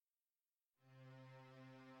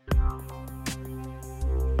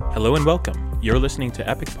Hello and welcome. You're listening to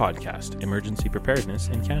Epic Podcast, Emergency Preparedness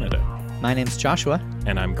in Canada. My name's Joshua.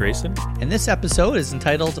 And I'm Grayson. And this episode is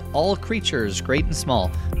entitled All Creatures, Great and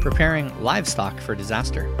Small, Preparing Livestock for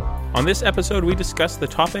Disaster. On this episode, we discuss the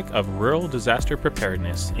topic of rural disaster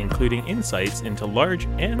preparedness, including insights into large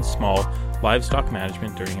and small livestock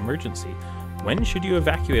management during emergency. When should you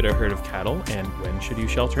evacuate a herd of cattle, and when should you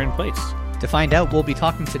shelter in place? To find out, we'll be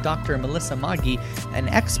talking to Dr. Melissa Maggi, an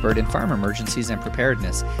expert in farm emergencies and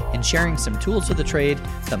preparedness, and sharing some tools of the trade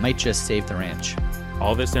that might just save the ranch.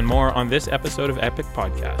 All this and more on this episode of Epic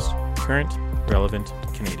Podcast, Current, Relevant,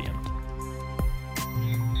 Canadian.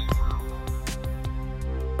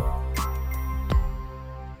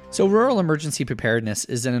 So rural emergency preparedness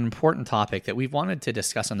is an important topic that we've wanted to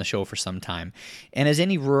discuss on the show for some time. And as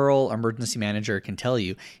any rural emergency manager can tell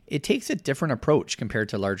you, it takes a different approach compared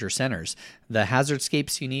to larger centers. The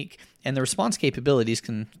hazardscape's unique, and the response capabilities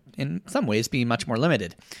can, in some ways, be much more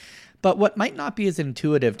limited. But what might not be as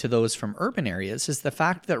intuitive to those from urban areas is the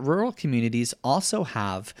fact that rural communities also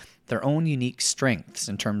have their own unique strengths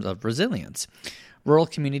in terms of resilience. Rural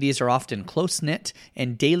communities are often close-knit,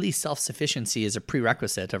 and daily self-sufficiency is a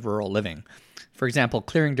prerequisite of rural living. For example,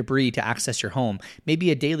 clearing debris to access your home may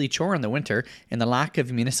be a daily chore in the winter, and the lack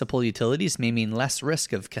of municipal utilities may mean less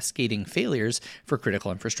risk of cascading failures for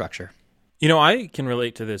critical infrastructure. You know, I can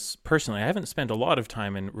relate to this personally. I haven't spent a lot of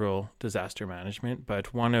time in rural disaster management,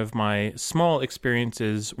 but one of my small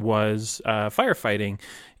experiences was firefighting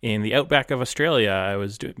in the outback of Australia. I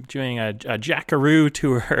was doing a jackaroo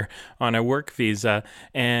tour on a work visa,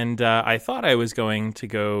 and I thought I was going to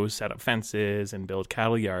go set up fences and build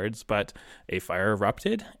cattle yards, but a fire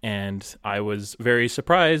erupted, and I was very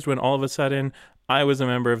surprised when all of a sudden I was a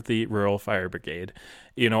member of the Rural Fire Brigade.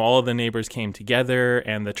 You know, all of the neighbors came together,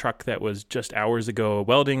 and the truck that was just hours ago a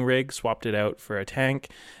welding rig swapped it out for a tank,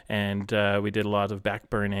 and we did a lot of back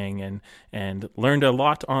burning and learned a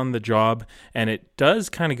lot on the job. And it does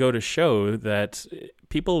kind of go to show that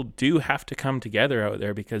people do have to come together out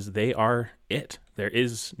there because they are it. There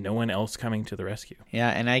is no one else coming to the rescue. Yeah,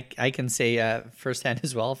 and I can say firsthand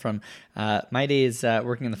as well from my days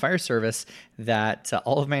working in the fire service that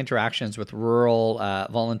all of my interactions with rural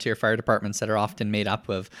volunteer fire departments that are often made up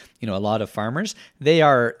of, a lot of farmers, they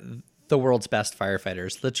are the world's best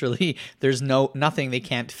firefighters. Literally, there's nothing they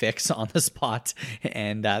can't fix on the spot,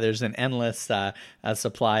 and there's an endless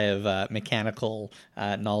supply of mechanical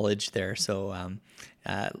knowledge there. So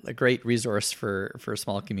a great resource for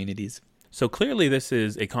small communities. So clearly this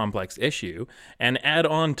is a complex issue, and add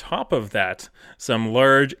on top of that some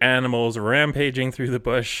large animals rampaging through the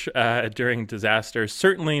bush during disaster.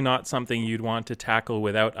 Certainly not something you'd want to tackle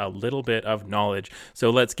without a little bit of knowledge. So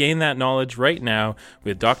let's gain that knowledge right now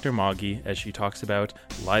with Dr. Maggi as she talks about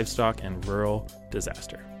livestock and rural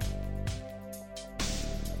disaster.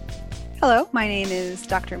 Hello, my name is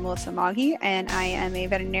Dr. Melissa Maggi, and I am a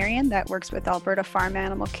veterinarian that works with Alberta Farm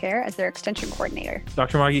Animal Care as their extension coordinator.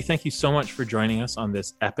 Dr. Maggi, thank you so much for joining us on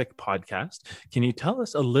this Epic podcast. Can you tell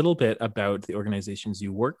us a little bit about the organizations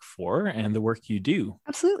you work for and the work you do?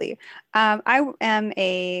 Absolutely. I am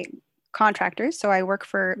a contractor, so I work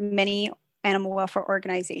for many animal welfare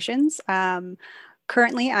organizations.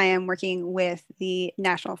 Currently, I am working with the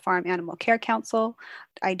National Farm Animal Care Council.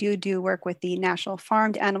 I do work with the National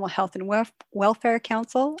Farmed Animal Health and Welfare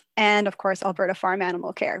Council, and of course, Alberta Farm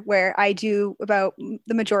Animal Care, where I do about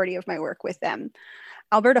the majority of my work with them.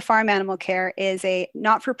 Alberta Farm Animal Care is a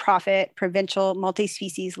not-for-profit provincial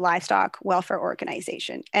multi-species livestock welfare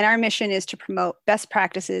organization, and our mission is to promote best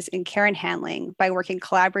practices in care and handling by working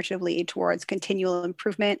collaboratively towards continual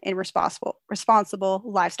improvement in responsible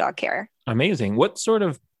livestock care. Amazing. What sort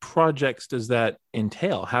of projects does that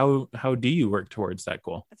entail? How do you work towards that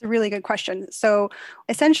goal? That's a really good question. So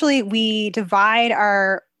essentially, we divide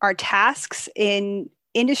our tasks in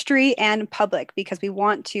industry and public because we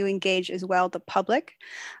want to engage as well the public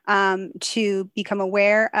to become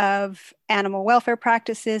aware of animal welfare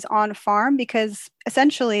practices on farm, because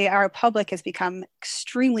essentially our public has become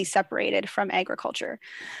extremely separated from agriculture.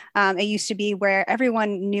 It used to be where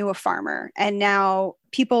everyone knew a farmer, and now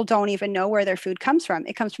people don't even know where their food comes from.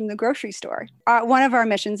 It comes from the grocery store. One of our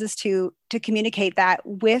missions is to communicate that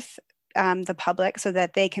with the public so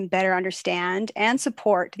that they can better understand and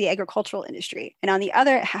support the agricultural industry. And on the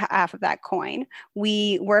other half of that coin,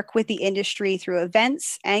 we work with the industry through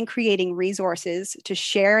events and creating resources to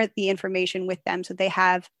share the information with them so they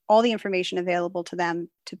have all the information available to them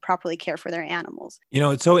properly care for their animals.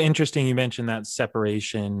 It's so interesting you mentioned that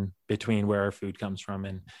separation between where our food comes from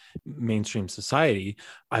and mainstream society.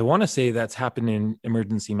 I want to say that's happened in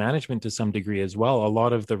emergency management to some degree as well. A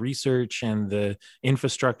lot of the research and the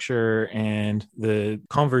infrastructure and the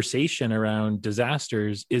conversation around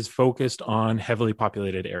disasters is focused on heavily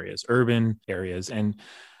populated areas, urban areas. And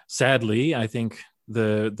sadly, I think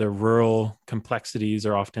the rural complexities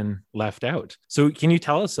are often left out. So can you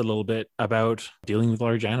tell us a little bit about dealing with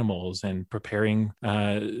large animals and preparing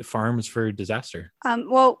farms for disaster?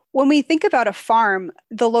 Well, when we think about a farm,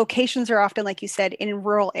 the locations are often, like you said, in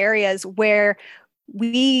rural areas where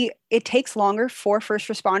it takes longer for first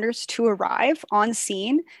responders to arrive on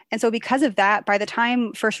scene. And so because of that, by the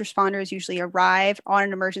time first responders usually arrive on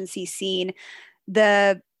an emergency scene,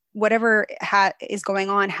 whatever is going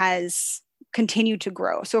on has continue to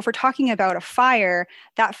grow. So if we're talking about a fire,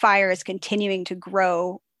 that fire is continuing to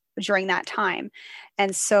grow during that time.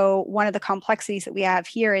 And so one of the complexities that we have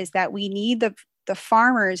here is that we need the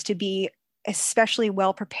farmers to be especially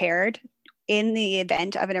well prepared in the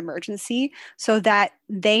event of an emergency so that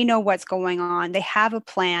they know what's going on. They have a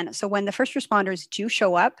plan. So when the first responders do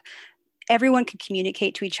show up, everyone can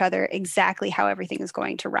communicate to each other exactly how everything is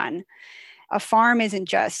going to run. A farm isn't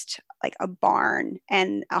just like a barn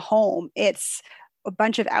and a home. It's a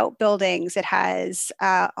bunch of outbuildings. It has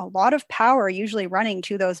a lot of power usually running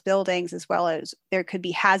to those buildings, as well as there could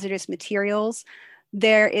be hazardous materials.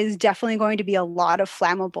 There is definitely going to be a lot of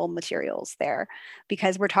flammable materials there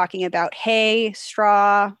because we're talking about hay,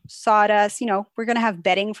 straw, sawdust. We're going to have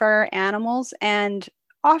bedding for our animals, and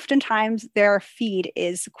oftentimes their feed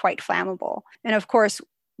is quite flammable. And of course,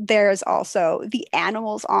 there's also the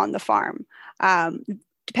animals on the farm.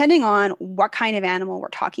 Depending on what kind of animal we're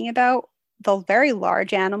talking about, the very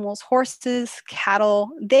large animals, horses, cattle,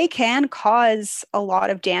 they can cause a lot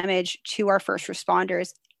of damage to our first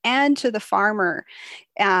responders and to the farmer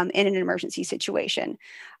in an emergency situation.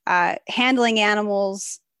 Handling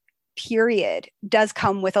animals, period, does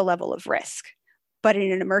come with a level of risk. But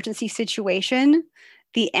in an emergency situation,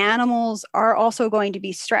 the animals are also going to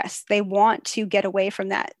be stressed. They want to get away from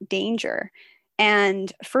that danger.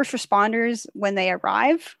 And first responders, when they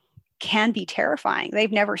arrive, can be terrifying.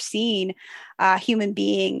 They've never seen a human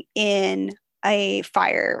being in a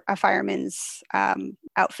fireman's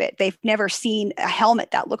outfit. They've never seen a helmet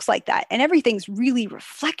that looks like that. And everything's really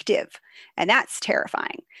reflective. And that's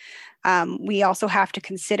terrifying. We also have to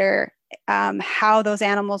consider how those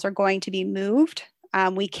animals are going to be moved.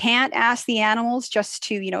 We can't ask the animals just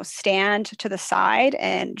to, stand to the side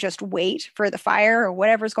and just wait for the fire or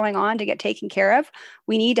whatever's going on to get taken care of.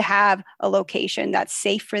 We need to have a location that's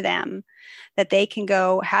safe for them, that they can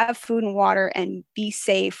go have food and water and be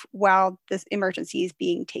safe while this emergency is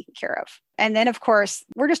being taken care of. And then, of course,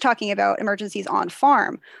 we're just talking about emergencies on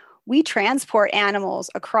farm. We transport animals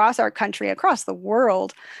across our country, across the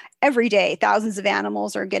world. Every day, thousands of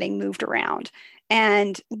animals are getting moved around.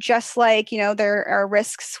 And just like, there are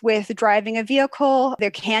risks with driving a vehicle,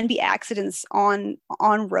 there can be accidents on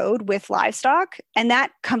road with livestock. And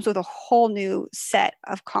that comes with a whole new set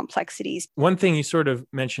of complexities. One thing you sort of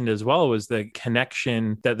mentioned as well was the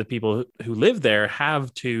connection that the people who live there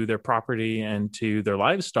have to their property and to their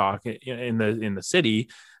livestock in the city.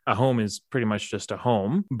 A home is pretty much just a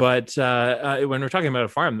home. But when we're talking about a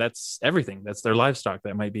farm, that's everything. That's their livestock.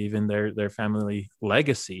 That might be even their family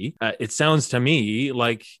legacy. It sounds to me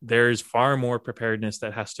like there's far more preparedness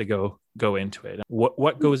that has to go into it.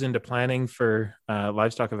 What goes into planning for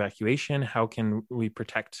livestock evacuation? How can we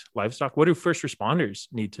protect livestock? What do first responders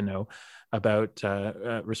need to know about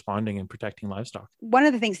responding and protecting livestock? One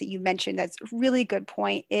of the things that you mentioned that's a really good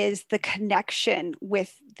point is the connection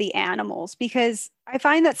with the animals, because I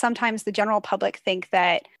find that sometimes the general public think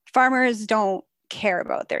that farmers don't care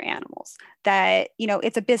about their animals, that,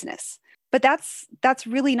 it's a business. But that's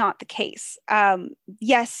really not the case.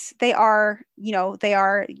 Yes, they are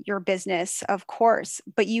your business, of course,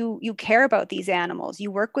 but you care about these animals. You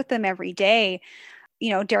work with them every day.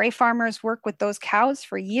 Dairy farmers work with those cows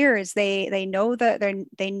for years. They know that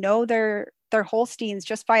they know their Holsteins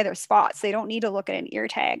just by their spots. They don't need to look at an ear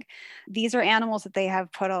tag. These are animals that they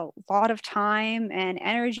have put a lot of time and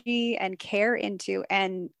energy and care into,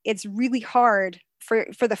 and it's really hard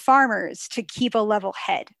for the farmers to keep a level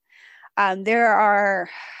head. There are,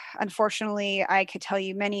 unfortunately, I could tell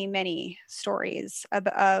you many, many stories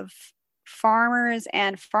of farmers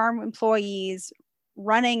and farm employees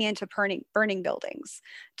running into burning buildings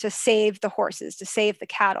to save the horses, to save the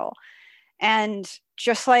cattle. And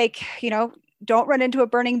just like, don't run into a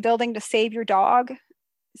burning building to save your dog.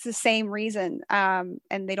 It's the same reason. And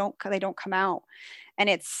they don't come out. And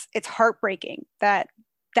it's heartbreaking that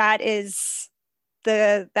that is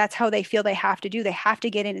that's how they feel they have to do. They have to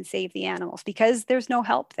get in and save the animals because there's no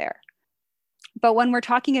help there. But when we're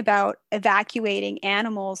talking about evacuating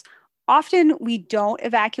animals, often we don't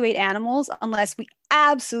evacuate animals unless we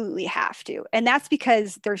absolutely have to. And that's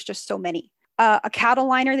because there's just so many. A cattle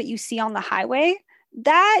liner that you see on the highway,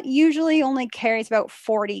 that usually only carries about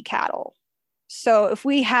 40 cattle. So if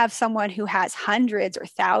we have someone who has hundreds or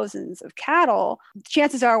thousands of cattle,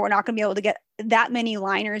 chances are we're not going to be able to get that many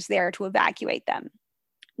liners there to evacuate them.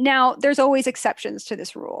 Now, there's always exceptions to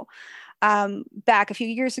this rule. Back a few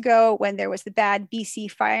years ago, when there was the bad BC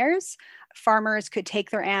fires, farmers could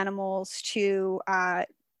take their animals to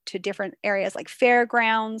different areas like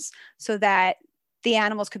fairgrounds so that the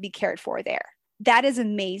animals could be cared for there. That is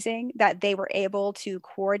amazing that they were able to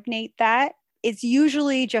coordinate that. It's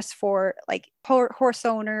usually just for like horse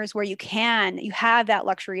owners where you have that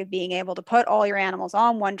luxury of being able to put all your animals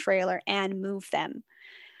on one trailer and move them.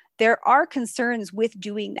 There are concerns with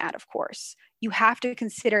doing that, of course. You have to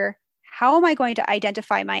consider, how am I going to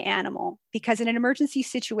identify my animal? Because in an emergency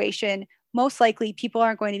situation, most likely people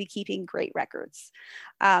aren't going to be keeping great records.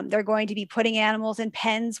 They're going to be putting animals in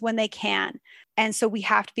pens when they can. And so we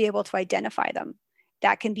have to be able to identify them.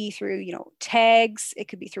 That can be through, tags. It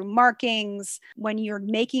could be through markings. When you're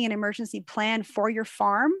making an emergency plan for your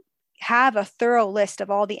farm, have a thorough list of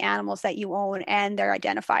all the animals that you own and their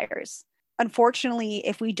identifiers. Unfortunately,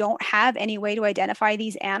 if we don't have any way to identify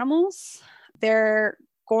these animals, they're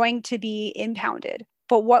going to be impounded.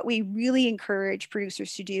 But what we really encourage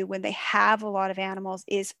producers to do when they have a lot of animals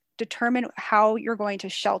is determine how you're going to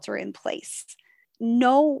shelter in place.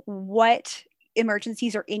 Know what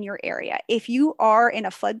emergencies are in your area. If you are in a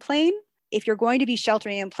floodplain, if you're going to be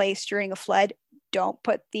sheltering in place during a flood, don't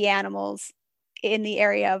put the animals in the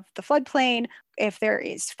area of the floodplain. If there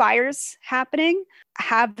is fires happening,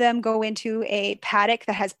 have them go into a paddock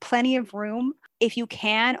that has plenty of room. If you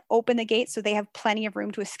can, open the gates so they have plenty of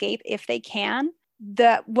room to escape if they can.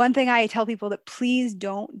 The one thing I tell people that please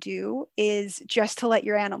don't do is just to let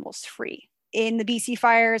your animals free. In the BC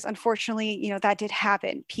fires, unfortunately, that did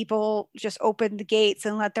happen. People just opened the gates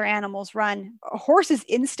and let their animals run. A horse's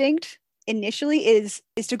instinct initially is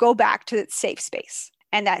to go back to its safe space.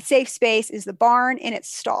 And that safe space is the barn and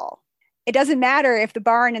its stall. It doesn't matter if the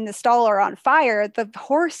barn and the stall are on fire, the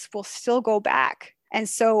horse will still go back. And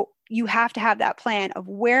so you have to have that plan of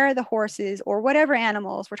where the horses or whatever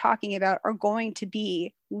animals we're talking about are going to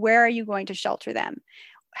be. Where are you going to shelter them?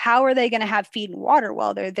 How are they going to have feed and water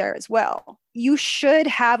while they're there as well? You should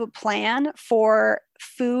have a plan for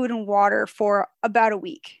food and water for about a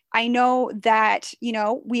week. I know that,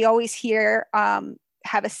 we always hear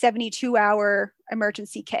have a 72-hour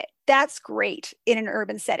emergency kit. That's great in an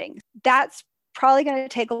urban setting. That's probably going to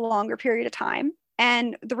take a longer period of time.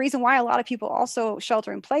 And the reason why a lot of people also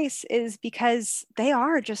shelter in place is because they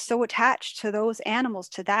are just so attached to those animals,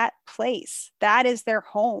 to that place. That is their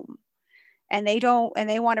home. And they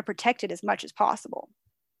want to protect it as much as possible.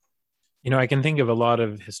 I can think of a lot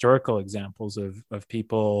of historical examples of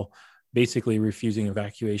people basically refusing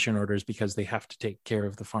evacuation orders because they have to take care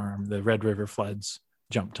of the farm. The Red River floods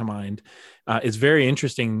jump to mind. It's very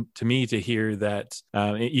interesting to me to hear that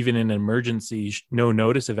even in an emergency, no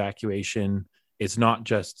notice evacuation, it's not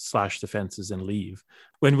just slash the fences and leave.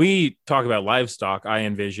 When we talk about livestock, I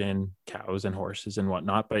envision cows and horses and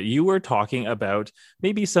whatnot, but you were talking about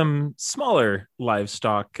maybe some smaller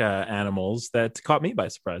livestock animals that caught me by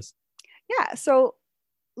surprise. Yeah, so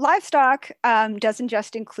livestock doesn't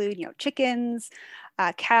just include, chickens,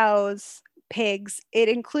 cows, pigs. It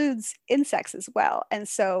includes insects as well. And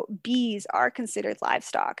so bees are considered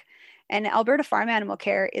livestock. And Alberta Farm Animal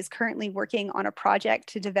Care is currently working on a project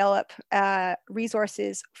to develop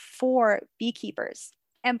resources for beekeepers.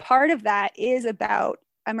 And part of that is about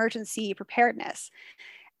emergency preparedness.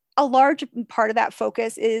 A large part of that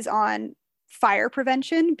focus is on fire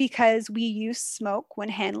prevention because we use smoke when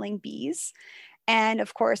handling bees. And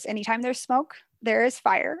of course, anytime there's smoke, there is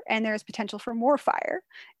fire and there is potential for more fire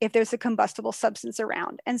if there's a combustible substance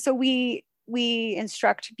around. And so we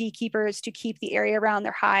instruct beekeepers to keep the area around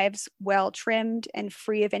their hives well trimmed and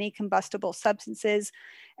free of any combustible substances.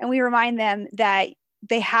 And we remind them that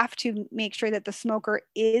they have to make sure that the smoker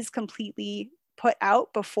is completely put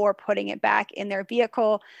out before putting it back in their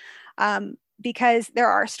vehicle, because there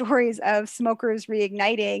are stories of smokers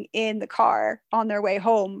reigniting in the car on their way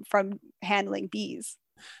home from handling bees.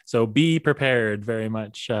 So be prepared, very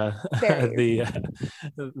much the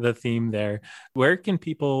theme there. Where can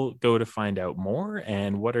people go to find out more?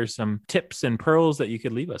 And what are some tips and pearls that you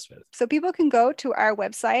could leave us with? So people can go to our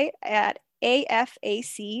website at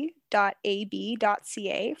afac.ca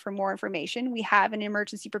rumi.ab.ca for more information. We have an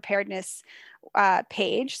emergency preparedness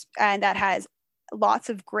page, and that has lots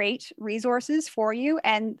of great resources for you.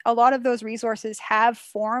 And a lot of those resources have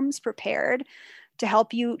forms prepared to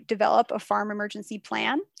help you develop a farm emergency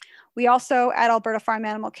plan. We also at Alberta Farm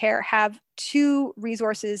Animal Care have 2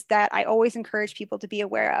 resources that I always encourage people to be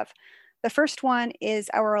aware of. The first one is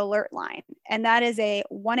our alert line, and that is a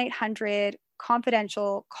 1-800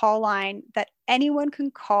 confidential call line that anyone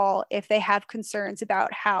can call if they have concerns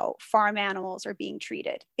about how farm animals are being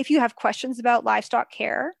treated. If you have questions about livestock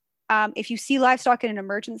care, if you see livestock in an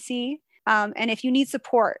emergency, and if you need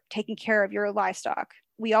support taking care of your livestock,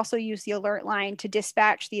 we also use the alert line to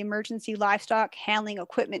dispatch the emergency livestock handling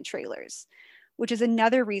equipment trailers, which is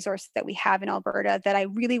another resource that we have in Alberta that I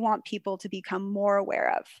really want people to become more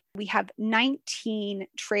aware of. We have 19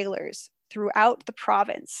 trailers throughout the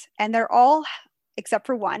province, and they're all, except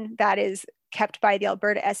for one that is kept by the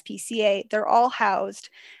Alberta SPCA, they're all housed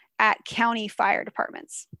at county fire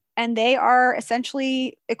departments. And they are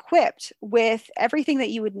essentially equipped with everything that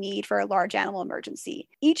you would need for a large animal emergency.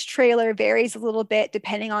 Each trailer varies a little bit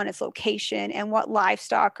depending on its location and what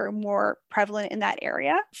livestock are more prevalent in that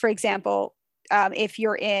area. For example, if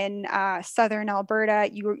you're in southern Alberta,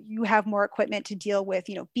 you have more equipment to deal with,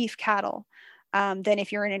 beef cattle than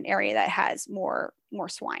if you're in an area that has more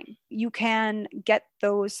swine. You can get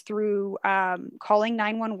those through calling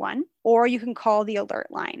 911, or you can call the alert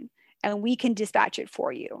line, and we can dispatch it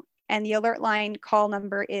for you. And the alert line call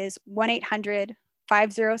number is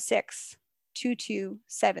 1-800-506-2273.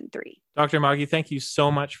 Dr. Maggie, thank you so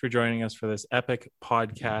much for joining us for this epic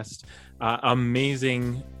podcast.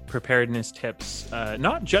 Amazing preparedness tips,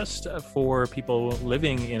 not just for people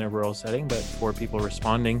living in a rural setting, but for people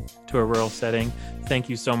responding to a rural setting. Thank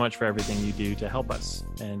you so much for everything you do to help us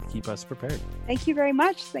and keep us prepared. Thank you very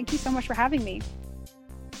much. Thank you so much for having me.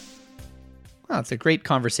 Well, it's a great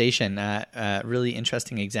conversation, really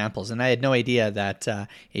interesting examples. And I had no idea that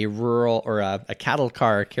a rural or a cattle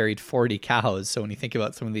car carried 40 cows. So when you think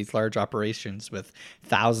about some of these large operations with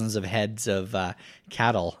thousands of heads of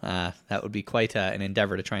cattle, that would be quite an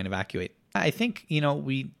endeavor to try and evacuate. I think,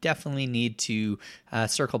 we definitely need to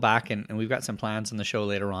circle back, and we've got some plans on the show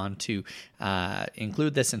later on to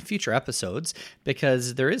include this in future episodes,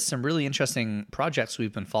 because there is some really interesting projects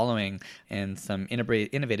we've been following and some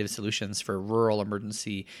innovative solutions for rural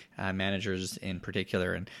emergency managers in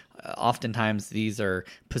particular. And oftentimes these are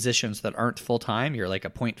positions that aren't full-time. You're like a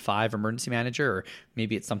 0.5 emergency manager, or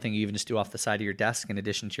maybe it's something you even just do off the side of your desk in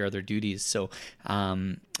addition to your other duties. So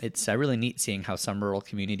it's really neat seeing how some rural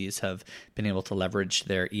communities have been able to leverage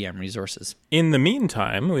their EM resources. In the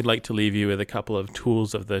meantime, we'd like to leave you with a couple of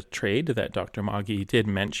tools of the trade that Dr. Maggie did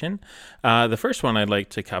mention. The first one I'd like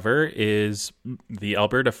to cover is the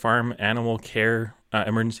Alberta Farm Animal Care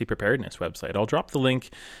emergency preparedness website. I'll drop the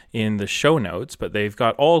link in the show notes, but they've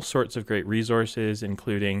got all sorts of great resources,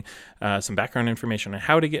 including some background information on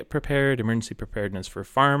how to get prepared, emergency preparedness for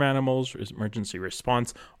farm animals, emergency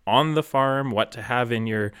response on the farm, what to have in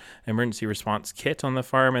your emergency response kit on the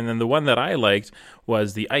farm. And then the one that I liked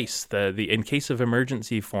was the ICE, the in case of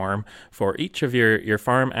emergency form for each of your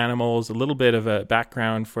farm animals, a little bit of a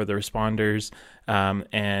background for the responders,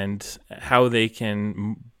 and how they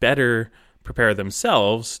can better prepare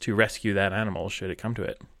themselves to rescue that animal should it come to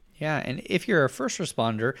it. Yeah, and if you're a first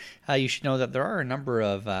responder, you should know that there are a number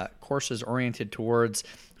of courses oriented towards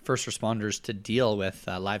first responders to deal with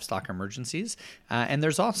livestock emergencies. And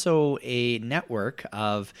there's also a network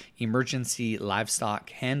of emergency livestock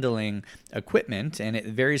handling equipment, and it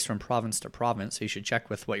varies from province to province. So you should check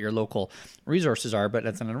with what your local resources are. But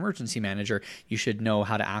as an emergency manager, you should know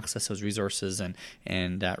how to access those resources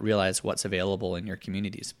and realize what's available in your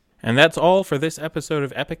communities. And that's all for this episode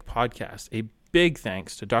of Epic Podcast. A big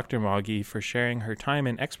thanks to Dr. Maggie for sharing her time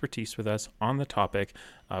and expertise with us on the topic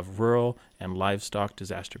of rural and livestock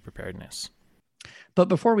disaster preparedness. But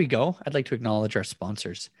before we go, I'd like to acknowledge our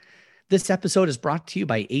sponsors. This episode is brought to you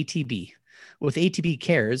by ATB. With ATB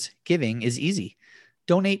Cares, giving is easy.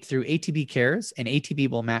 Donate through ATB Cares, and ATB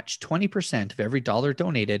will match 20% of every dollar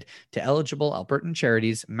donated to eligible Albertan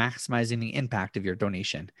charities, maximizing the impact of your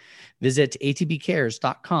donation. Visit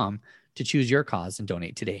atbcares.com to choose your cause and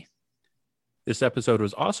donate today. This episode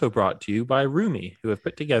was also brought to you by Rumi, who have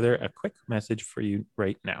put together a quick message for you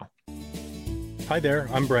right now. Hi there,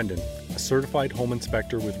 I'm Brendan, a certified home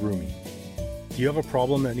inspector with Rumi. Do you have a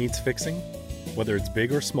problem that needs fixing? Whether it's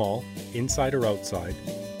big or small, inside or outside,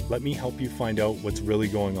 let me help you find out what's really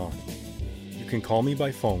going on. You can call me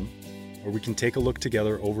by phone, or we can take a look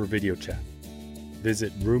together over video chat.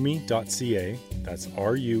 Visit rumi.ca, that's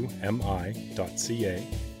RUMI.ca,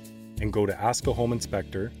 and go to Ask a Home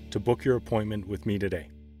Inspector to book your appointment with me today.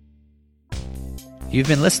 You've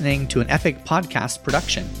been listening to an Epic Podcast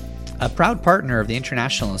production, a proud partner of the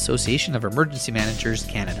International Association of Emergency Managers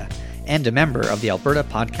Canada, and a member of the Alberta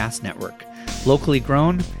Podcast Network. Locally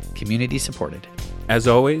grown, community supported. As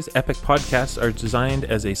always, Epic Podcasts are designed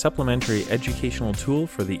as a supplementary educational tool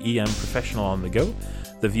for the EM professional on the go.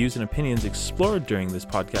 The views and opinions explored during this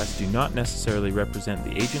podcast do not necessarily represent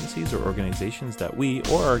the agencies or organizations that we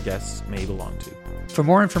or our guests may belong to. For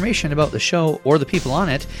more information about the show or the people on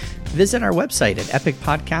it, visit our website at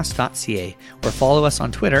epicpodcast.ca or follow us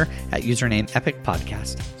on Twitter at username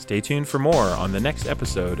epicpodcast. Stay tuned for more on the next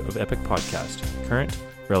episode of Epic Podcast, Current,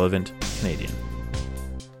 Relevant, Canadian.